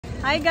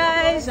Hi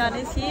guys, Jan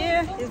is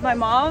here. This is my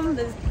mom.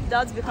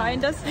 Dad's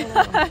behind us.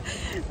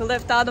 We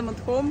left Adam at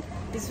home.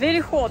 It's very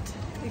hot,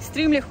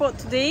 extremely hot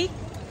today.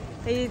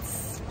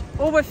 It's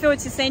over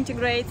 30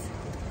 centigrade,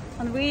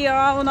 and we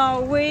are on our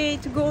way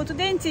to go to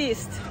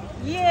dentist.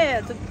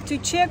 Yeah,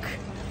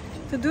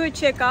 to do a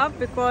checkup,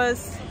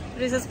 because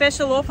there is a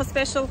special offer,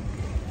 special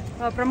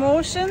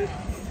promotion,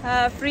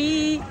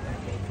 free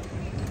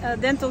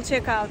dental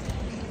checkout.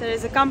 There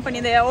is a company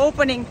they are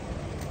opening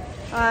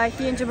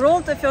here in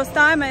Gibraltar first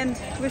time, and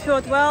we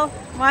thought, well,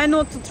 why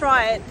not to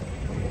try it,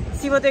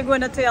 see what they're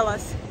going to tell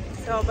us.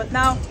 So, but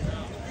now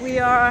we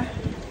are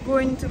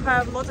going to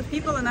have lots of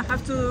people, and I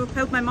have to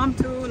help my mom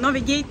to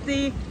navigate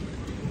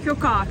her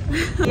car.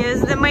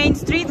 Here's the main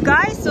street,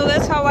 guys, so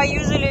that's how I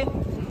usually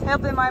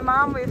help my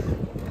mom with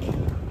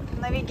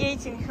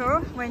navigating her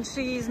when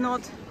she is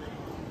not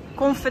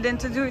confident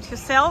to do it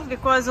herself,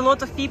 because a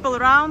lot of people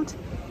around,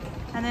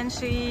 and then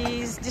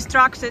she's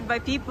distracted by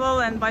people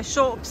and by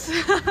shops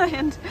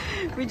and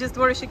we just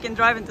worry she can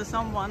drive into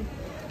someone.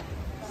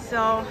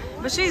 So,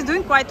 but she's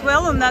doing quite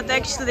well on that,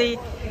 actually.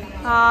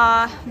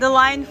 The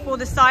line for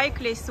the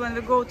cyclists when we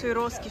go to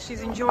Eroski,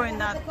 she's enjoying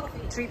that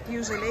trip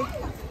usually,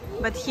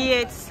 but here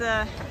it's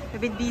a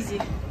bit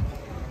busy.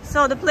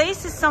 So the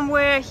place is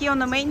somewhere here on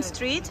the main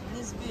street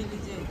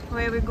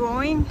where we're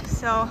going,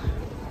 so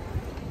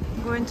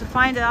I'm going to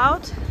find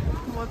out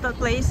what that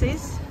place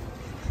is.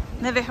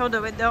 Never heard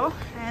of it though,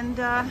 and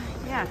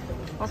yeah,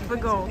 off we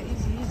go.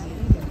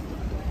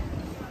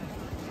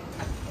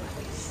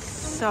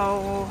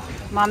 So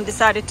mom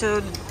decided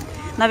to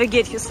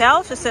navigate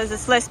herself. She says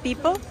it's less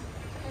people,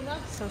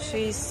 so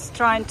she's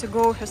trying to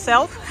go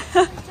herself.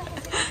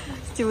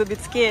 Still a bit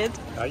scared.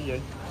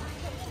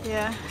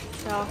 Yeah,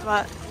 so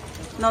but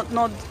not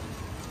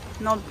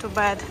too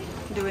bad,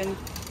 doing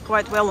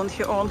quite well on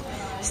her own.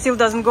 Still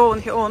doesn't go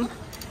on her own.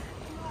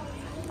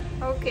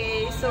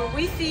 Okay, so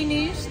we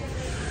finished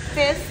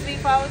test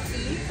with our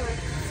teeth.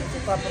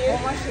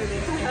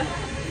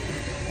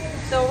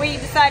 So we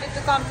decided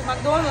to come to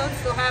McDonald's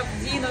to have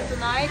dinner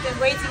tonight, and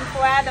waiting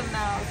for Adam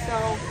now.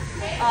 So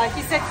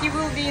he said he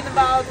will be in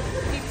about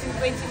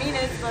 15-20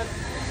 minutes, but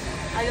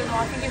I don't know,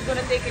 I think it's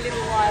gonna take a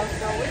little while.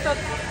 So we thought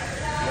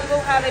we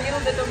will have a little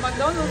bit of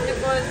McDonald's,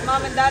 because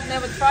mom and dad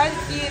never tried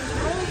it here in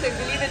Gibraltar,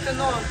 believe it or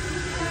not.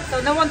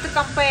 So no one to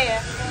compare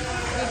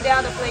with the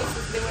other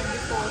places they went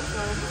before.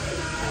 So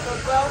I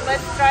thought, well,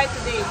 let's try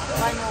today,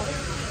 why not?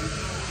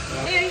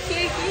 Here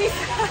he is.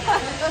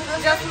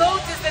 Just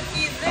noticed that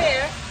he's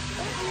there.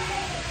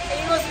 And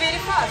it was very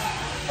fast,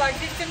 like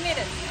 15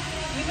 minutes.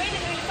 You made it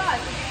really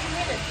fast, 15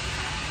 minutes.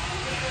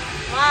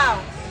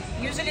 Wow,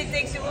 usually it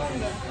takes you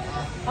longer.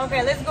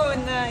 Okay, let's go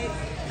and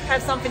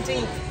have something to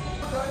eat.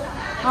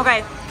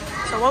 Okay,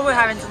 so what we're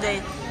having today?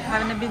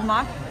 Having a Big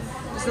Mac.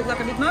 Does it look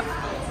like a Big Mac?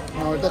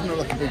 No, it doesn't look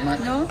like a Big Mac.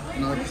 No?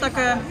 No. It looks like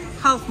a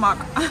half Mac.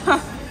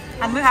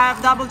 And we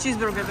have double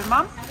cheeseburger with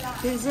mom.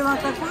 Ты взяла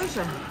такой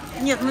же?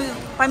 Нет, мы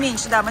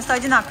поменьше, да, мы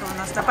одинаково у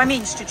нас, да,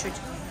 поменьше чуть-чуть.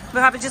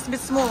 We have just a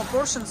bit smaller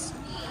portions.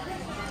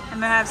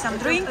 And we have some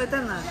drink,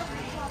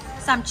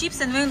 some chips,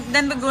 and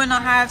then we're going to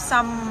have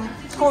some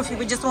coffee.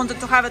 We just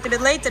wanted to have it a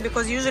bit later,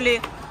 because usually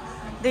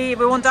we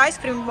want ice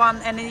cream one,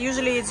 and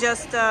usually it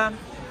just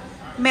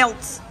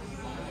melts.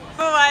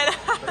 Alright.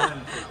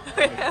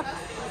 Okay,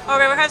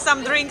 we have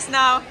some drinks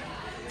now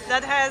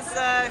that has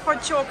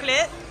hot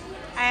chocolate,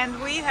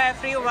 and we have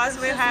three of us.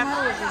 We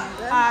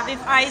have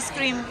with ice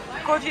cream,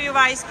 coffee with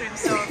ice cream.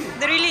 So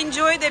they really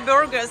enjoy the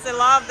burgers. They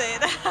loved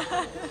it.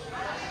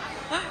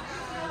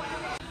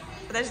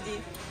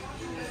 Подожди.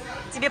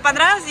 Тебе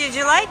понравилось? Did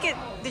you like it?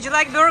 Did you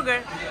like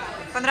burger?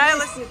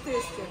 Понравилось?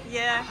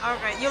 Yeah.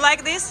 Okay. You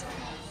like this?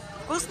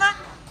 Вкусно?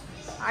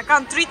 I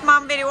can't treat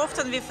mom very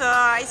often with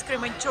ice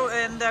cream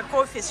and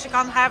coffee. She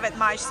can't have it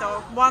much,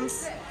 so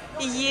once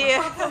a year.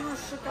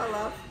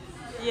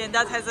 Yeah,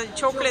 that has a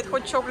chocolate,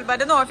 hot chocolate, but I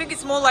don't know, I think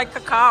it's more like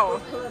cacao.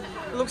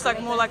 It looks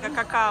like more like a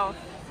cacao.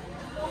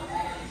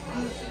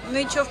 Ну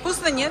и что,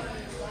 вкусно, нет?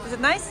 Is it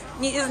nice?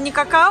 Не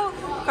какао?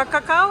 Как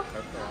какао?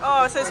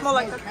 Oh, so it's more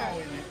like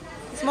cacao.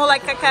 It's more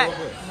like cacao.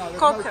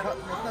 Cocoa.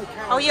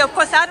 Oh yeah, of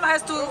course, Adam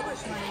has to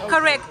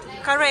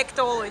correct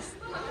always.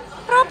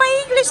 Proper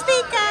English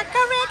speaker,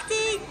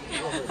 correcting.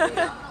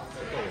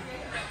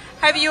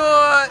 Have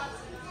your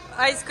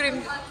ice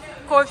cream,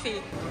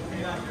 coffee.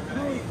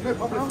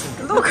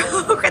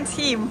 Look at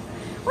him.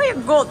 What you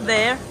got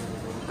there?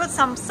 Got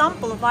some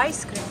sample of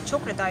ice cream,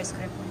 chocolate ice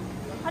cream.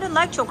 I don't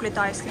like chocolate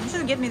ice cream. You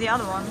should get me the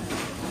other one.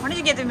 Why did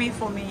you get me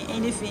for me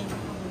anything?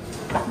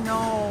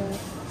 No.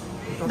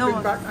 I've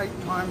been back 8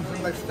 times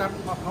and they've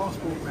stamped my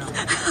passport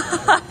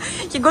now.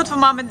 He got for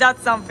mom and dad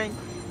something.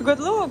 Good,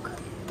 look.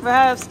 We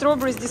have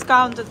strawberries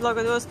discounted. Look,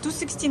 it was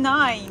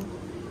 $2.69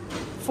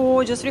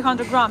 for just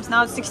 300 grams.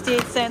 Now it's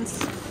 68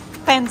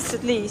 pence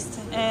at least.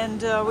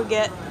 And we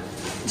get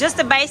just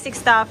the basic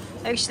stuff.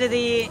 Actually,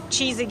 the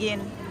cheese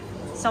again.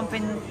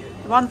 Something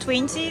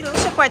 $1.20.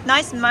 Also quite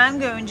nice,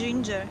 mango and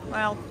ginger.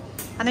 Well,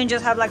 and then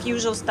just have like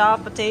usual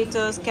stuff: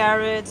 potatoes,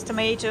 carrots,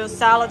 tomatoes,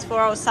 salad for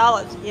our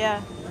salad.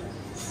 Yeah.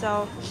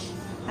 So,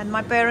 and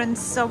my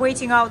parents are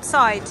waiting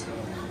outside,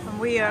 and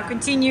we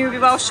continue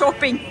with our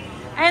shopping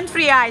and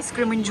free ice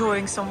cream,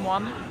 enjoying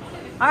someone.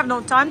 I have no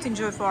time to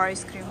enjoy for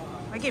ice cream.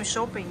 I keep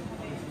shopping.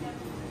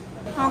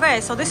 Okay,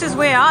 so this is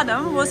where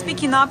Adam was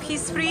picking up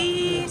his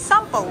free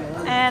sample,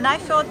 and I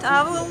thought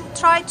I will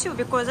try too,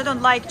 because I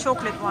don't like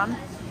chocolate one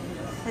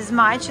as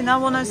much, and I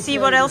want to see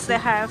what else they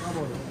have,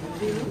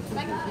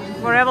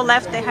 whatever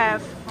left they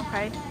have.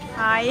 Okay,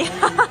 hi.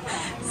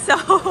 So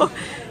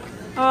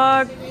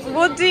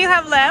what do you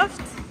have left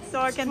so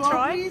I can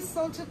try?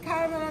 Salted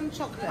caramel and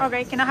chocolate.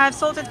 Okay, can I have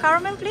salted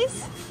caramel,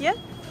 please? Yeah.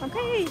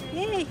 Okay,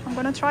 yay, I'm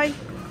gonna try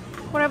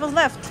whatever's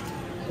left.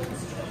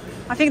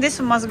 I think this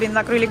one must have been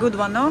like really good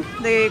one, no?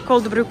 They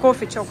called brew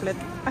coffee chocolate.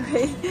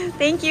 Okay,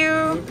 thank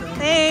you.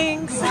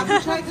 Thanks. You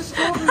haven't tried the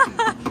strawberry?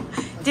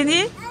 Didn't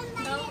you?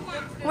 No.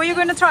 What are you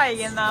gonna try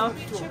again now?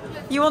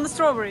 You want the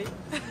strawberry?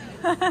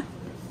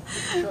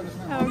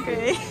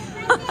 Okay.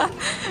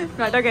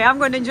 Right, okay, I'm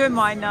going to enjoy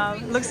mine now.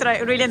 Looks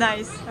really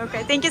nice.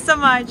 Okay, thank you so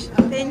much.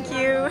 Thank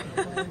you.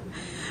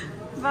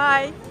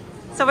 Bye.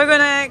 So we're going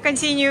to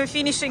continue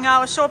finishing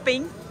our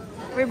shopping.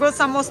 We've got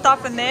some more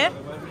stuff in there.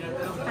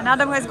 And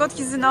Adam has got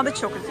his another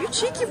chocolate. You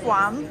cheeky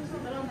one.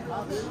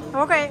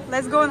 Okay,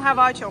 let's go and have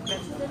our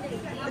chocolate.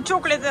 The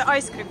chocolate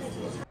ice cream.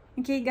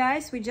 Okay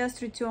guys, we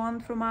just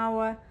returned from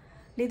our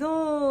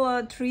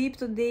little trip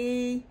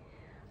today.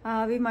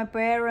 With my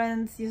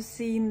parents. You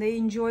see, they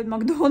enjoyed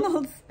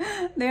McDonald's.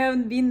 They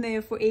haven't been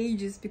there for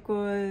ages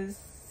because,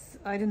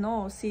 I don't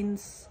know,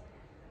 since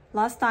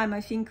last time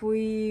I think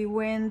we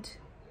went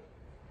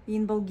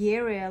in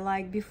Bulgaria,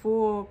 like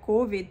before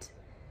COVID,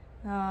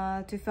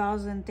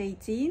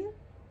 2018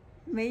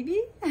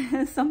 maybe.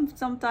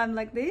 sometime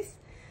like this.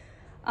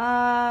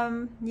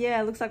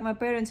 Yeah, looks like my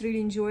parents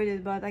really enjoyed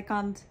it, but I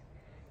can't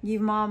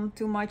give mom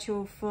too much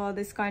of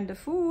this kind of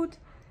food.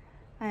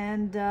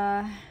 And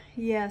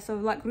yeah, so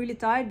like really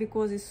tired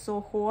because it's so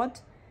hot,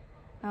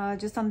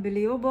 just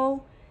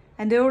unbelievable.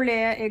 And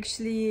earlier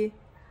actually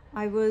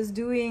I was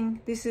doing,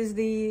 this is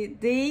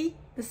the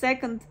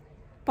second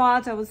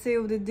part I would say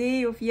of the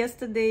day of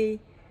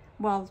yesterday.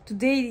 Well,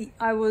 today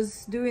I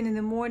was doing in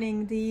the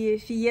morning the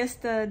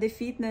fiesta, the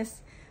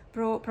fitness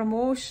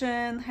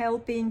promotion,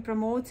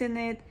 promoting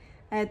it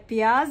at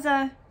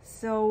Piazza.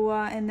 So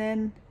and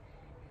then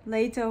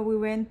later we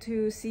went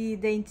to see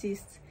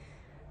dentists.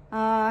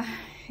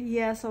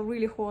 Yeah, so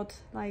really hot,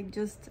 like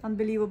just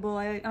unbelievable.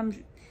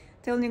 I'm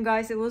telling you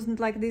guys, it wasn't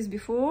like this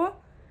before.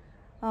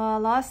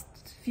 Last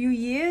few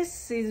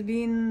years it's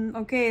been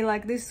okay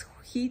like this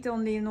heat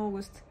only in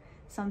August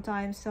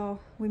sometimes. So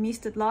we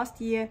missed it last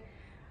year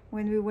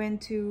when we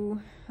went to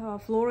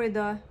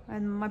Florida,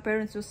 and my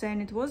parents were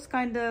saying it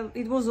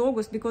was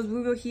August because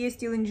we were here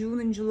still in June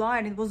and July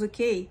and it was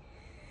okay.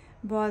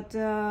 But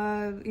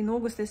in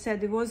August they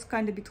said it was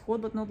kind of a bit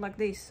hot, but not like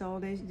this. So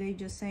they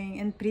just saying,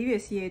 and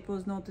previous year it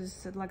was not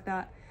as like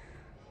that.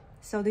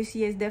 So this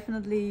year is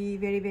definitely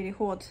very, very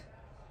hot.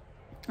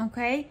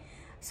 Okay,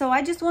 so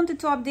I just wanted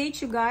to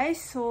update you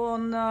guys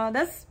on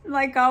that's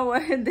like our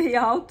day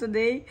out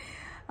today.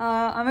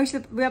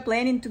 We are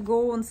planning to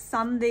go on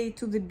Sunday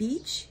to the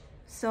beach.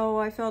 So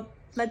I thought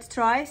let's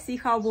see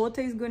how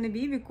water is going to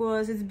be,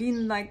 because it's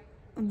been like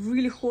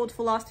really hot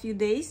for last few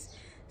days.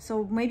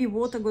 So maybe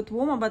water got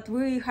warmer, but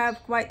we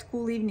have quite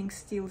cool evenings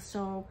still.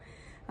 So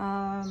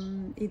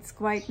it's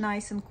quite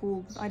nice and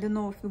cool. I don't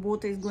know if the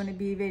water is going to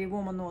be very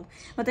warm or not.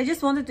 But I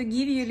just wanted to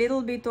give you a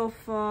little bit of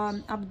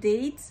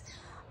updates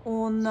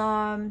on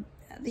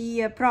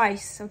the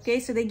price. Okay,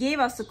 so they gave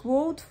us a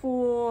quote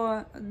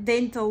for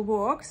dental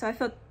work. So I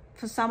thought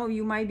for some of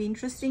you might be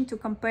interesting to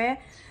compare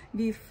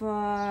with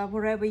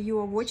wherever you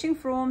are watching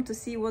from, to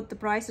see what the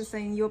prices are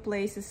in your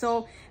places.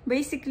 So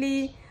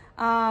basically,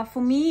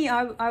 for me,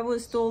 I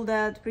was told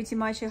that pretty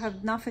much I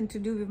have nothing to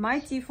do with my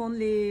teeth,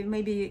 only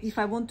maybe if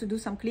I want to do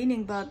some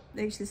cleaning, but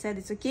they actually said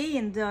it's okay.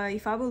 And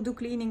if I will do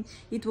cleaning,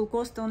 it will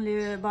cost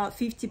only about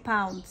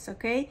 £50,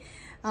 okay?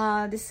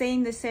 The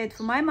same they said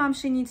for my mom,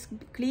 she needs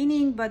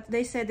cleaning, but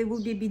they said it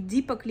will be a bit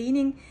deeper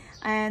cleaning,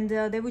 and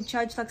they would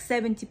charge like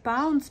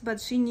 £70, but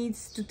she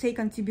needs to take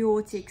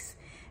antibiotics.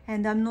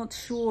 And I'm not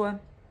sure,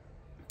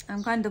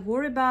 I'm kind of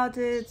worried about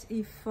it,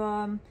 if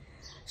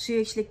she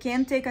actually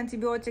can take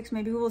antibiotics.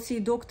 Maybe we will see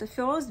a doctor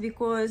first,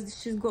 because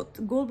she's got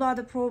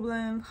gallbladder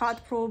problem,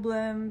 heart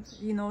problem,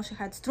 you know, she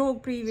had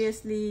stroke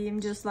previously. I'm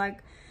just like,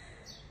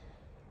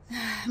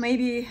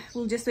 maybe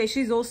we'll just say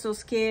she's also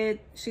scared,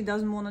 she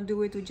doesn't want to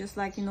do it. We just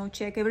like, you know,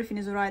 check everything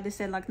is all right. They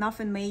said like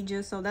nothing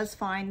major, so that's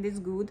fine, that's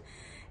good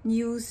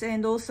news.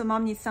 And also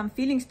mom needs some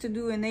fillings to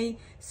do, and they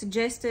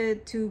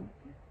suggested to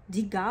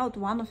dig out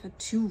one of her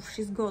tooth.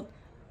 She's got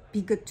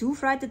bigger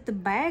tooth right at the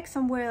back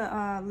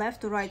somewhere,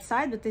 left or right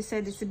side, but they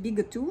said it's a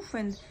bigger tooth,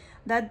 and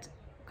that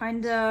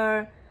kind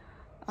of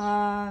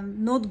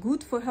not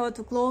good for her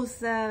to close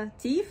the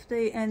teeth.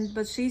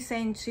 But she's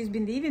saying she's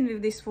been living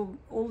with this for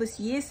all these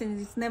years and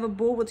it's never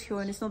bothered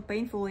her, and it's not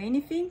painful or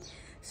anything,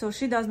 so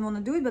she doesn't want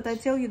to do it. But I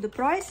tell you the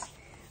price,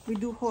 we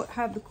do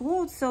have the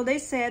quote. So they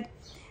said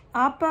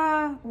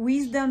upper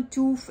wisdom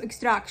tooth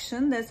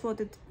extraction, that's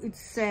what it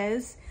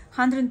says,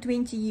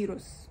 120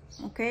 euros.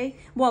 Okay,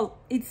 well,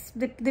 it's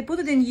they put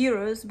it in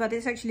euros, but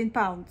it's actually in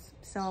pounds,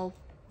 so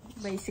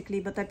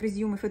basically, but I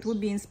presume if it would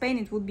be in Spain,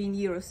 it would be in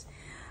euros.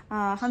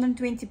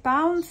 120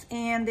 pounds,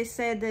 and they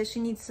said that she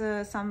needs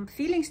some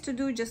fillings to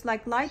do, just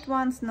like light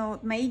ones,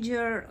 not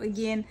major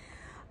again.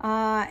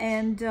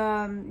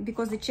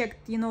 Because they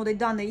checked, you know, they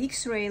done the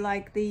x-ray,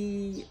 like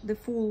the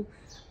full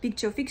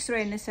picture of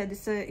x-ray, and they said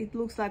it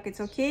looks like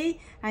it's okay,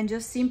 and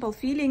just simple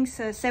fillings,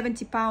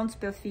 70 pounds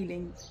per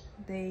filling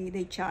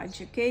they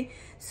charge. Okay,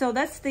 so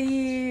that's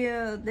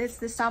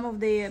the sum of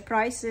the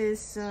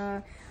prices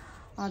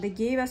they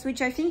gave us,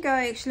 which I think are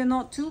actually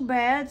not too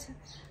bad,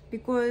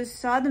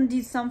 because Adam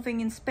did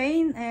something in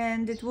Spain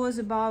and it was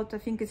about, I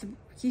think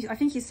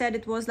he said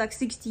it was like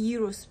 60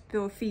 euros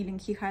per filling.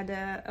 He had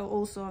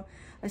also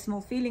a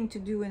small filling to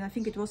do, and I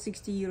think it was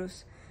 60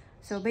 euros.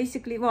 So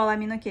basically, well, I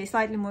mean, okay,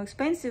 slightly more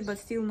expensive, but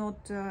still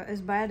not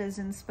as bad as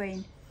in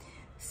Spain.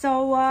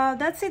 So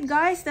that's it,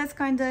 guys. That's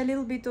kind of a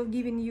little bit of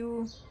giving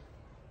you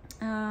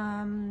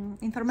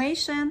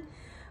information.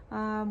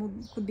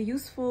 Could be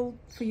useful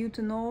for you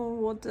to know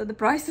what the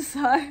prices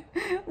are,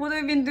 what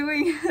we've been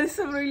doing. It's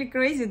a really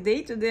crazy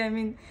day today. I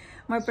mean,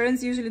 my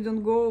parents usually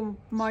don't go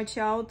much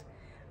out,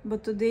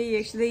 but today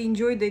actually they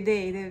enjoyed the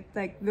day.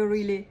 They were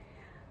really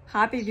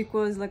happy,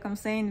 because like I'm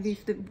saying,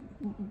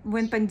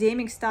 when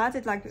pandemic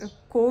started, like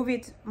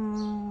COVID,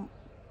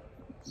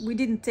 we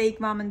didn't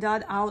take mom and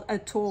dad out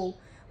at all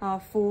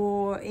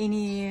for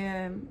any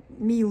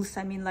meals.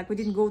 I mean, like, we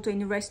didn't go to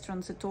any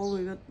restaurants at all.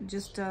 We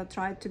just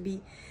tried to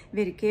be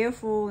very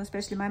careful,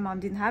 especially my mom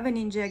didn't have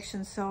any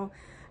injections. So,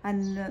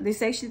 and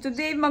this actually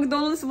today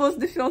McDonald's was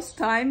the first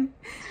time.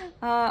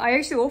 I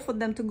actually offered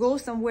them to go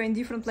somewhere in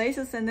different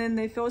places, and then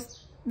they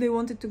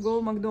wanted to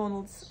go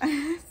McDonald's.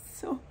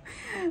 So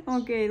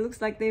okay,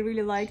 looks like they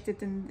really liked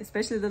it, and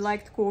especially they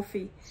liked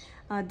coffee.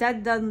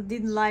 Dad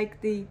didn't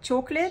like the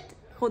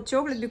hot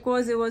chocolate,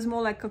 because it was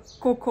more like a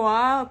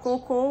cocoa,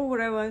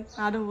 whatever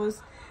Adam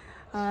was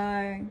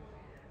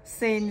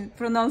saying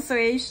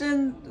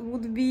pronunciation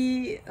would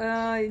be.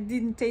 It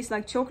didn't taste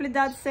like chocolate,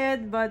 Dad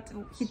said, but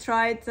he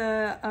tried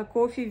a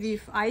coffee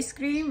with ice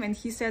cream, and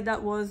he said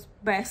that was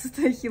best.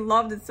 He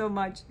loved it so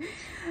much.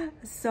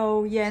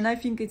 So yeah, and I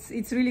think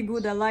it's really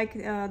good. I like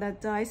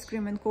that ice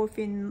cream and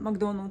coffee in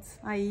McDonald's.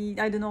 I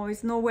don't know,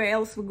 it's nowhere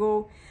else we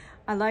go.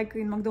 I like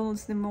in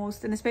McDonald's the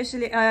most, and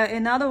especially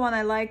another one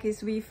I like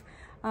is with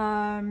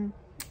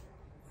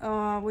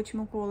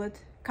whatchamacallit,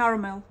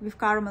 caramel. With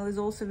caramel is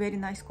also very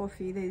nice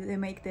coffee they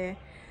make there,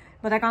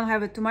 but I can't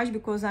have it too much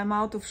because I'm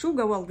out of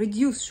sugar. Well,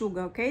 reduced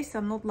sugar, okay, so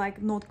I'm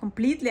not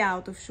completely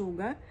out of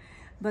sugar,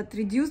 but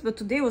reduced. But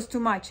today was too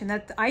much, and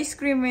that ice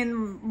cream in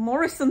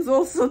Morrison's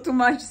also too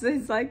much. So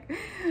it's like,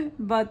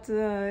 but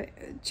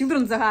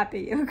children are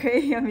happy,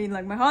 okay. I mean,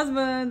 like my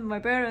husband, my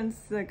parents,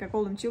 like I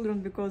call them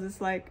children because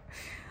it's like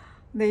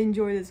they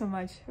enjoyed it so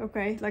much,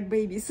 okay, like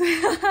babies.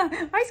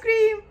 Ice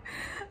cream.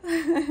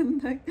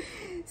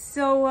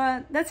 So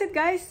that's it,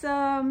 guys.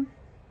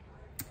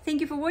 Thank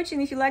you for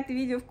watching. If you liked the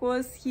video, of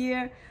course,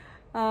 here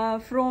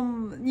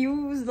from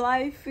news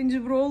life in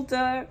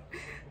Gibraltar,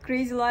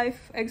 crazy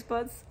life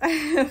expats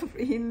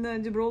in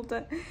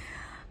Gibraltar,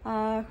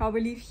 how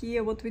we live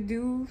here, what we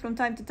do from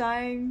time to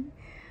time.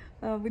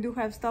 We do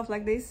have stuff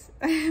like this.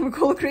 We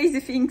call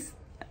crazy things.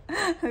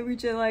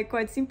 Which are like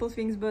quite simple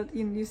things, but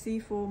you see,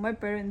 for my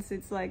parents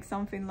it's like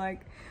something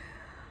like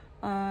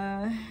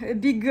a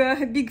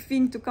big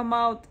thing to come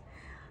out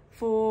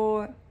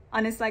for,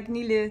 and it's like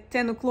nearly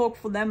 10 o'clock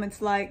for them.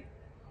 It's like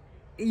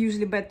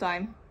usually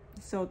bedtime,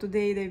 so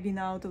today they've been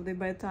out of their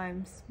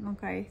bedtimes.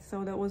 Okay,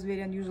 so that was very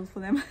unusual for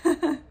them.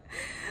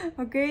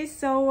 Okay,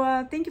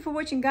 so thank you for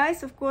watching,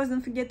 guys. Of course,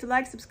 don't forget to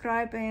like,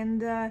 subscribe,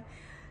 and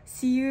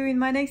see you in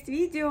my next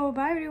video.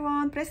 Bye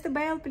everyone. Press the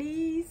bell,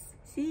 please.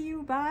 See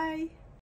you. Bye.